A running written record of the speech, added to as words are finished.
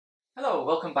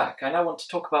Hello, welcome back. I now want to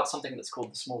talk about something that's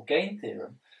called the small gain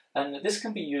theorem, and this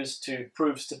can be used to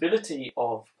prove stability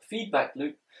of a feedback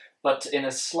loop, but in a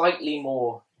slightly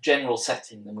more general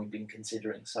setting than we've been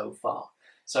considering so far.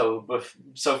 So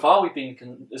far we've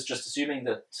been just assuming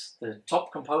that the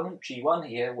top component, G1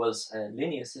 here, was a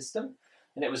linear system,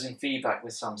 and it was in feedback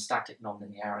with some static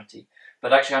nonlinearity.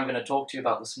 But actually I'm going to talk to you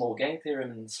about the small gain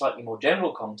theorem in a slightly more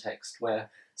general context, where,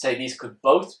 say, these could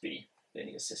both be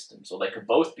linear systems, or they could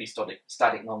both be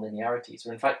static nonlinearities,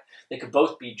 or in fact they could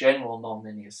both be general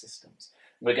nonlinear systems.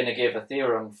 We're going to give a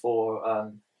theorem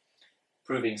for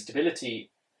proving stability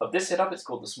of this setup. It's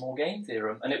called the small gain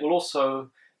theorem, and it will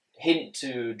also hint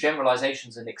to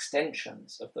generalizations and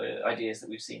extensions of the ideas that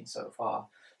we've seen so far.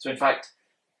 So in fact,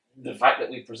 the fact that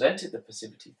we presented the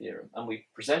passivity theorem and we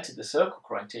presented the circle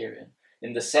criterion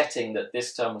in the setting that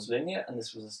this term was linear and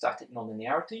this was a static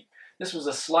nonlinearity, this was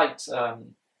a slight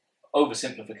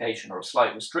oversimplification or a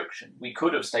slight restriction. We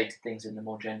could have stated things in the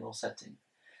more general setting.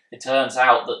 It turns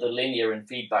out that the linear in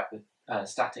feedback with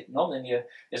static nonlinear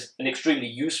is an extremely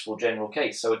useful general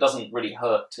case, so it doesn't really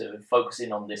hurt to focus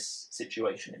in on this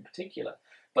situation in particular.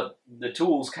 But the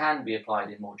tools can be applied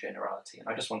in more generality, and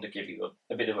I just want to give you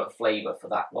a bit of a flavour for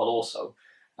that while also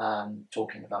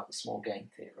talking about the small gain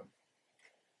theorem.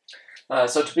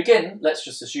 So to begin, let's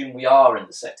just assume we are in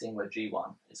the setting where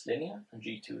G1 is linear and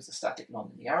G2 is a static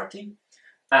nonlinearity,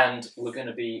 and we're going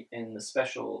to be in the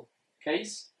special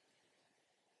case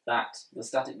that the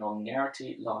static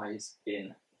nonlinearity lies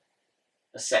in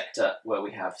a sector where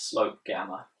we have slope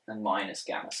gamma and minus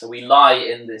gamma. So we lie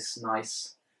in this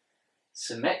nice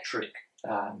symmetric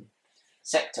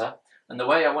sector, and the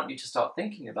way I want you to start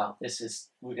thinking about this is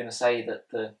we're going to say that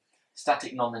the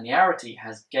static nonlinearity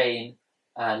has gain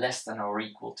less than or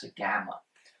equal to gamma.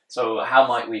 So how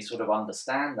might we sort of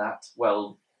understand that?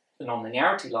 Well, the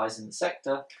nonlinearity lies in the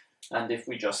sector, and if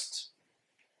we just,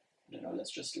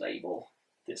 let's just label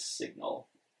this signal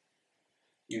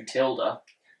U tilde.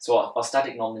 So our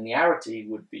static nonlinearity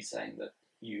would be saying that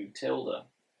U tilde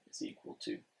is equal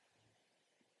to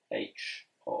H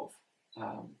of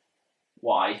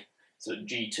Y. So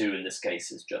G2 in this case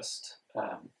is just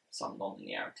some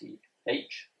nonlinearity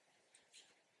H.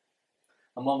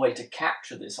 And one way to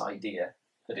capture this idea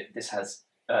that this has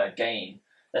gain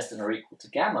less than or equal to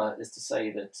gamma is to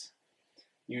say that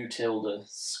U tilde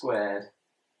squared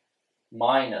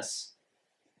minus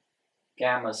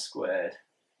gamma squared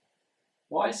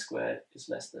Y squared is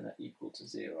less than or equal to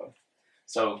 0.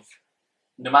 So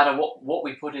no matter what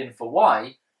we put in for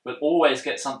Y, we'll always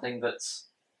get something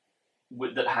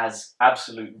that has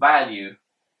absolute value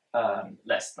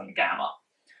less than gamma.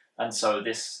 And so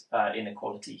this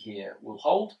inequality here will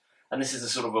hold. And this is a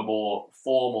sort of a more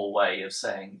formal way of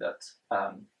saying that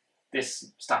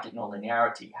this static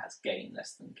nonlinearity has gain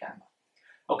less than gamma.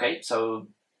 Okay, so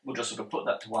we'll just sort of put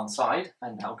that to one side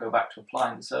and now go back to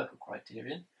applying the circle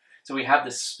criterion. So we have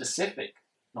this specific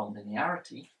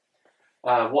nonlinearity.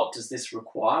 What does this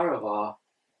require of our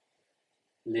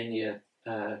linear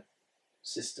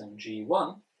system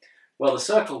G1? Well, the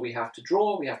circle we have to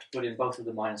draw, we have to put in both of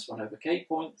the minus 1 over k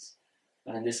points,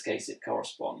 and in this case it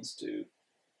corresponds to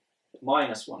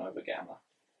minus 1 over gamma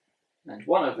and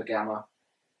 1 over gamma,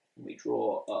 and we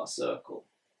draw our circle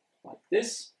like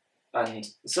this, and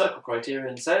the circle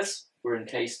criterion says, we're in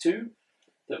case 2,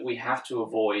 that we have to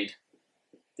avoid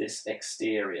this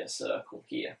exterior circle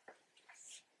here.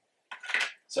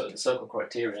 So the circle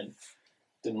criterion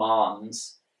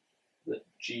demands that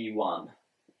G1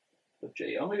 of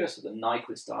j omega, so the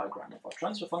Nyquist diagram of our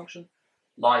transfer function,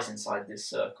 lies inside this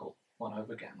circle 1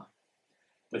 over gamma,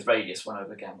 with radius 1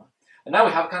 over gamma. And now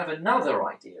we have kind of another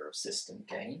idea of system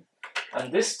gain,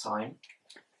 and this time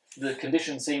the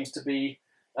condition seems to be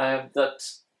that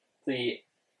the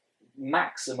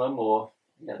maximum,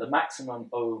 the maximum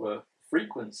over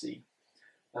frequency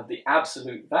of the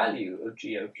absolute value of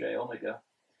g of j omega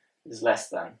is less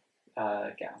than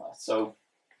gamma. So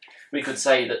we could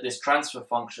say that this transfer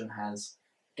function has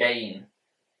gain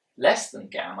less than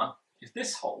gamma if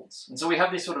this holds. And so we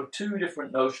have these sort of two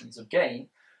different notions of gain,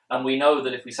 and we know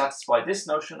that if we satisfy this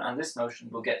notion and this notion,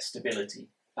 we'll get stability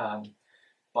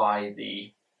by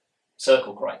the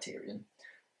circle criterion.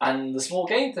 And the small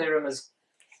gain theorem is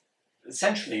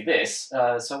essentially this.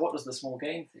 So what does the small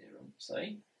gain theorem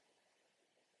say?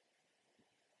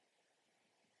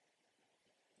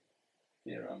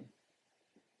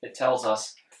 It tells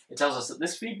us that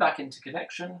this feedback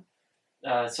interconnection,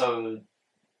 so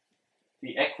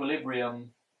the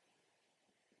equilibrium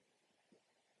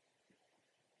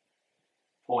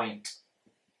point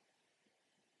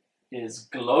is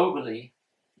globally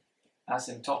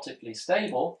asymptotically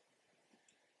stable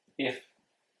if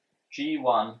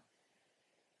G1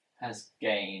 has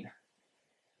gain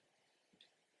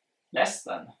less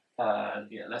than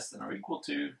or equal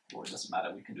to, or it doesn't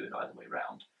matter, we can do it either way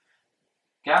around,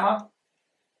 gamma,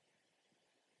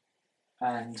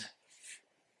 and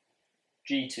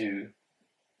G2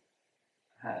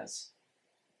 has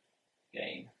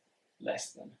gain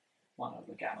less than 1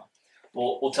 over gamma.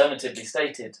 Or alternatively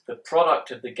stated, the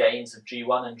product of the gains of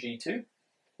G1 and G2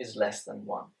 is less than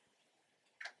 1.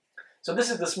 So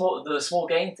this is the small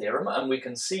gain theorem, and we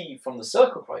can see from the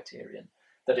circle criterion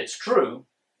that it's true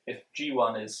if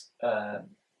G1 is a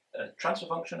transfer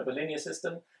function of a linear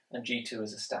system and G2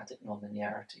 is a static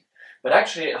nonlinearity. But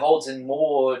actually it holds in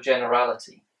more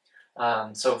generality.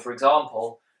 So for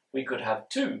example, we could have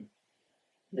 2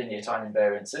 linear time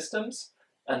invariant systems,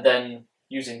 and then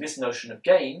using this notion of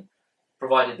gain,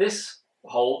 provided this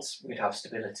holds, we'd have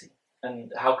stability.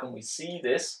 And how can we see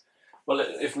this? Well,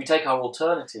 if we take our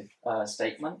alternative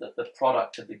statement that the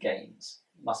product of the gains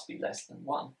must be less than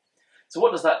 1. So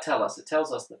what does that tell us? It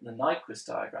tells us that the Nyquist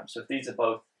diagram, so if these are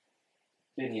both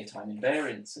linear time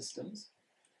invariant systems,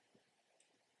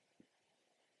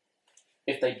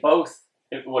 if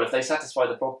they satisfy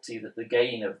the property that the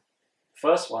gain of the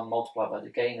first one multiplied by the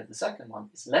gain of the second one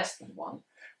is less than 1,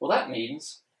 well, that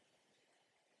means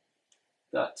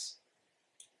that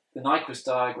the Nyquist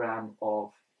diagram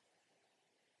of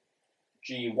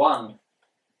G1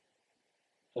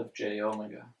 of j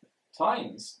omega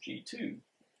times G2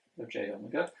 of j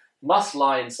omega must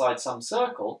lie inside some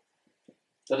circle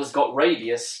that has got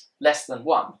radius less than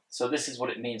 1. So this is what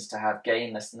it means to have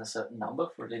gain less than a certain number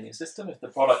for a linear system. If the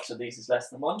product of these is less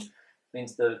than 1, it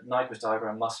means the Nyquist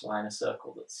diagram must lie in a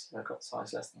circle that's got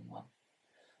size less than 1.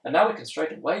 And now we can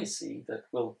straight away see that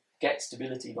we'll get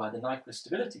stability by the Nyquist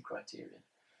stability criterion.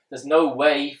 There's no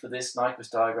way for this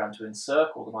Nyquist diagram to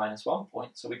encircle the -1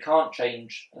 point, so we can't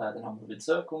change the number of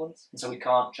encirclements, and so we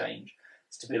can't change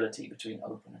stability between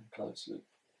open and closed loop.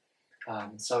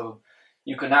 So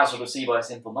you can now sort of see by a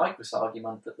simple Nyquist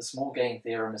argument that the small gain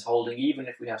theorem is holding even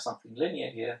if we have something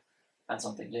linear here and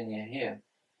something linear here.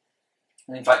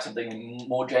 And in fact, something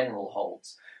more general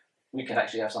holds. We can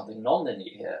actually have something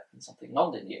nonlinear here and something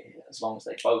nonlinear here, as long as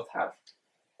they both have,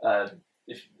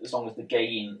 as long as the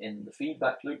gain in the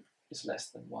feedback loop is less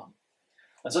than 1.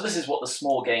 And so this is what the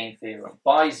small gain theorem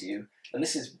buys you, and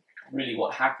this is really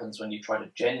what happens when you try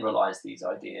to generalize these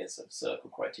ideas of circle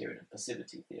criterion and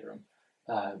passivity theorem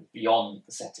beyond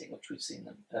the setting which we've seen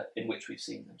them, in which we've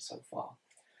seen them so far.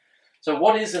 So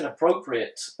what is an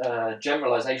appropriate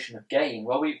generalization of gain?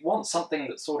 Well, we want something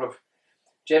that sort of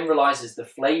generalizes the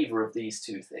flavor of these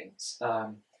two things.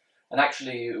 And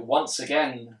actually, once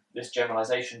again, this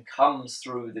generalization comes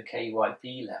through the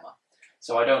KYP lemma.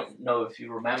 So I don't know if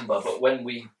you remember, but when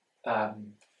we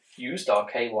used our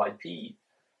KYP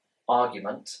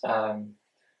argument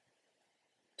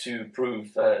to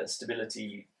prove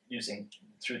stability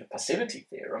through the passivity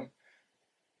theorem,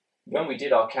 when we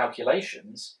did our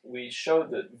calculations, we showed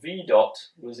that V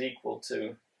dot was equal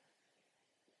to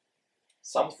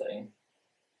something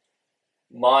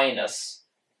minus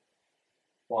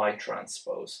Y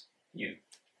transpose U.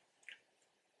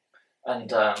 And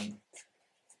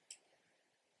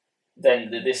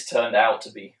then this turned out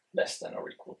to be less than or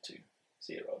equal to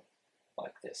 0,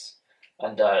 like this.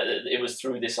 And it was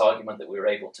through this argument that we were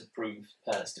able to prove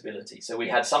stability. So we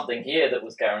had something here that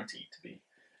was guaranteed to be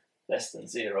less than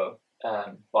 0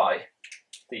 by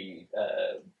the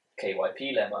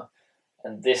KYP lemma,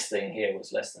 and this thing here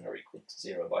was less than or equal to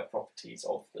 0 by properties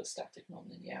of the static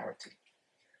nonlinearity.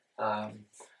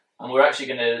 And we're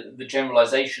actually the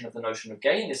generalization of the notion of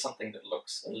gain is something that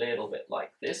looks a little bit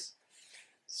like this.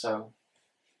 So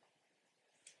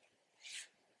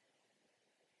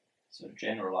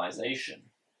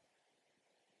generalization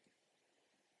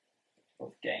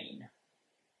of gain.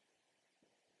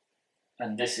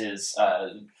 And this is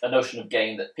a notion of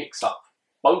gain that picks up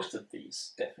both of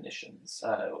these definitions,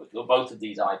 or both of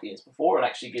these ideas before, and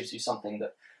actually gives you something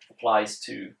that applies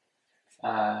to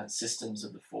systems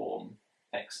of the form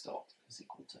x dot is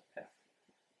equal to f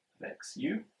of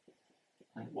xu,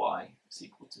 and y is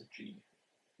equal to g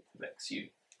of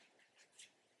xu.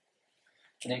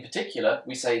 And in particular,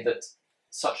 we say that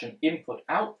such an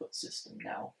input-output system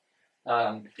now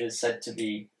is said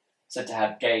to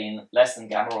have gain less than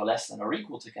gamma or less than or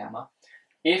equal to gamma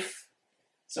if,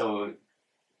 so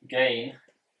gain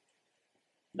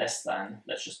less than,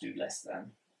 let's do less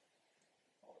than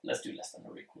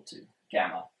or equal to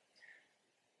gamma,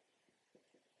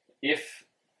 if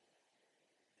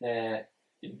there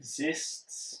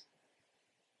exists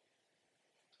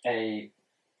a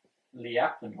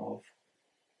Lyapunov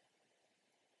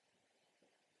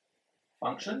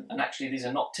function, and actually these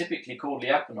are not typically called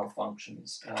Lyapunov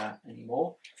functions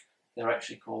anymore. They're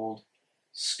actually called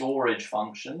storage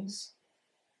functions,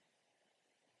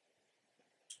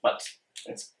 but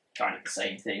it's kind of the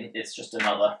same thing. It's just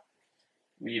another,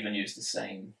 we even use the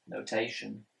same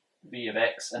notation, v of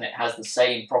x, and it has the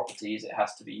same properties. It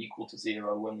has to be equal to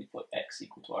 0 when we put x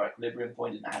equal to our equilibrium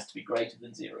point, and it has to be greater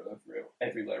than 0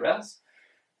 everywhere else.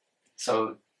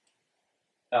 So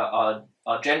our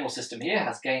general system here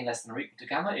has gain less than or equal to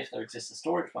gamma if there exists a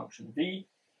storage function v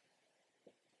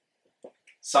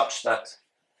such that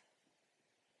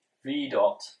v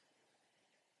dot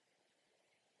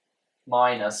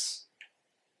minus,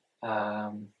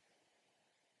 and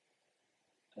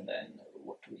then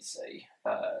what do we say?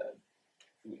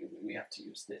 We have to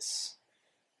use this.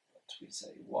 What do we say?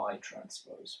 Y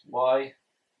transpose y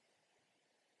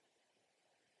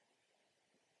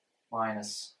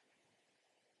minus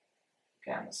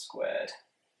gamma squared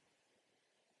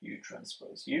u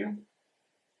transpose u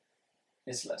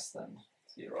is less than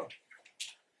 0.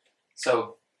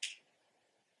 So,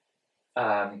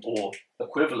 or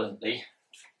equivalently,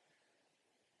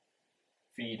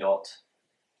 v dot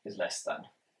is less than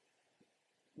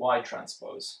y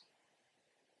transpose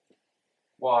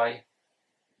y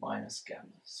minus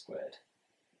gamma squared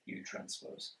u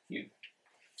transpose u.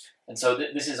 And so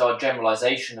this is our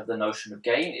generalization of the notion of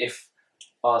gain. If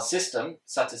our system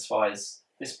satisfies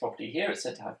this property here, it's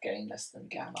said to have gain less than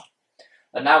gamma.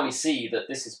 And now we see that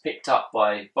this is picked up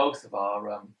by both of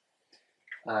our,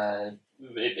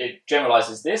 it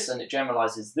generalizes this and it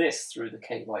generalizes this through the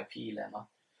KYP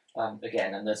lemma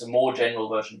again. And there's a more general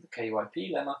version of the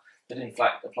KYP lemma that in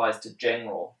fact applies to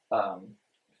general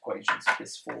equations of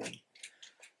this form.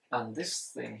 And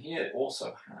this thing here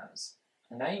also has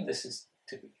a name. This is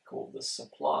typically called the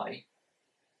supply.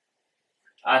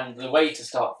 And the way to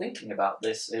start thinking about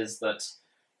this is that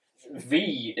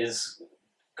V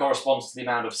corresponds to the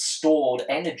amount of stored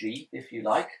energy, if you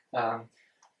like.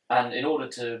 And in order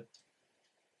to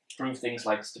prove things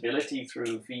like stability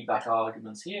through feedback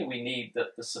arguments here, we need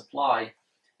that the supply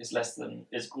is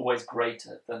always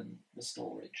greater than the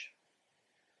storage.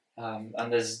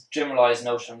 And there's generalized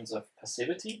notions of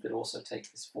passivity that also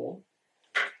take this form.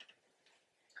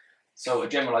 So a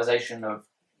generalization of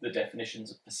the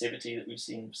definitions of passivity that we've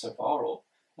seen so far, or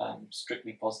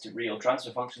strictly positive real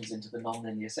transfer functions into the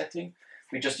nonlinear setting,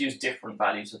 we just use different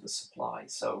values of the supply.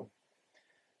 So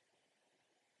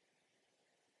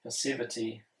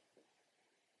passivity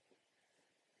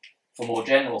for more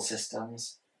general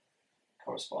systems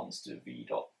corresponds to v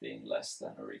dot being less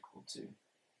than or equal to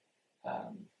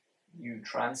u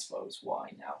transpose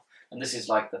y now. And this is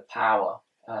like the power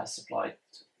supplied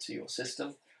to your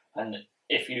system. And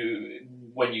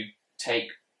when you take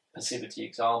passivity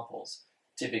examples,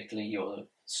 typically your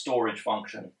storage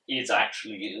function is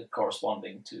actually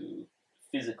corresponding to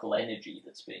physical energy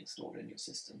that's being stored in your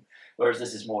system, whereas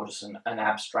this is more just an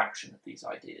abstraction of these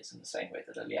ideas, in the same way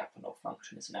that a Lyapunov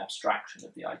function is an abstraction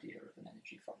of the idea of an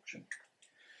energy function.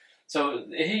 So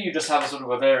here you just have a sort of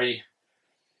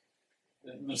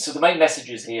so the main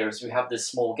messages here is we have this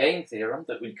small gain theorem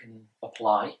that we can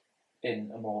apply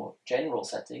in a more general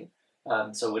setting.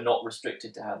 So we're not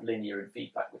restricted to have linear and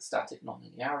feedback with static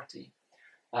nonlinearity.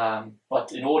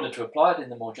 But in order to apply it in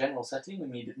the more general setting,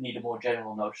 we need a more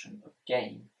general notion of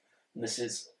gain. And this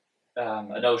is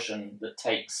a notion that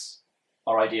takes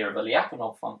our idea of a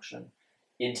Lyapunov function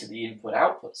into the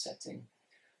input-output setting.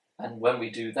 And when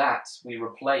we do that, we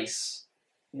replace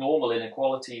normal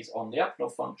inequalities on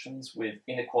Lyapunov functions with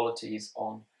inequalities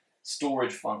on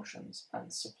storage functions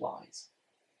and supplies.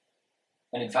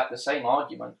 And in fact, the same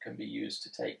argument can be used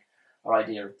to take our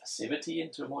idea of passivity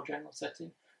into a more general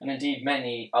setting, and indeed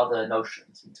many other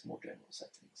notions into more general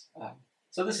settings.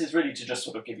 So this is really to just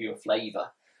sort of give you a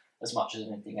flavour as much as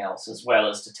anything else, as well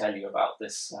as to tell you about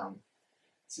this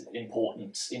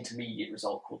important intermediate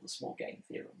result called the small gain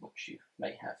theorem, which you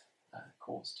may have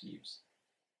cause to use.